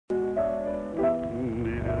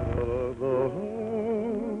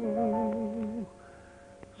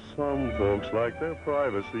Some folks like their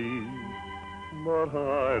privacy, but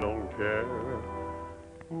I don't care.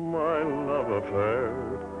 My love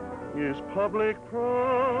affair is public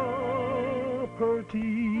property.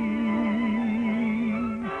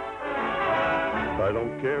 I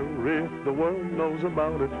don't care if the world knows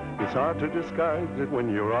about it. It's hard to disguise it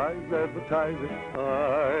when your eyes advertise it.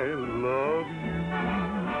 I love you.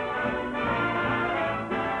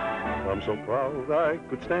 I'm so proud I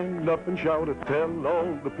could stand up and shout it, tell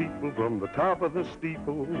all the people from the top of the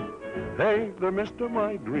steeple, hey, they're Mr.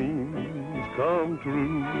 My dreams come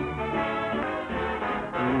true.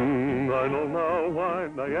 I know now why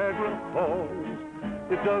Niagara Falls,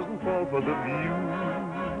 it doesn't fall for the view.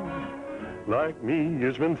 Like me,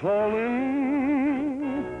 it's been falling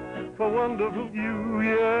for wonderful view,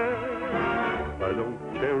 yeah. I don't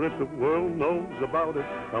care if the world knows about it.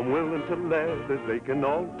 I'm willing to let it. They can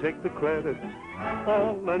all take the credit.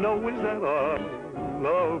 All I know is that I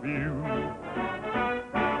love you.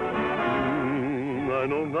 I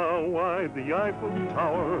know now why the Eiffel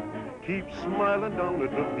Tower keeps smiling down at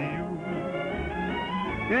the view.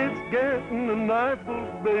 It's getting an Eiffel,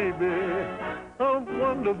 baby, a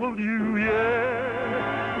wonderful view,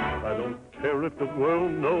 yeah. I don't care if the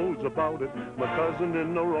world knows about it, my cousin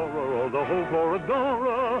in Aurora or the whole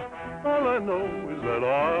Floridora. All I know is that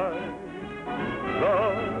I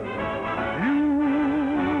love you.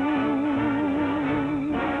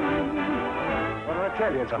 Well, I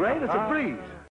tell you, it's great as a breeze.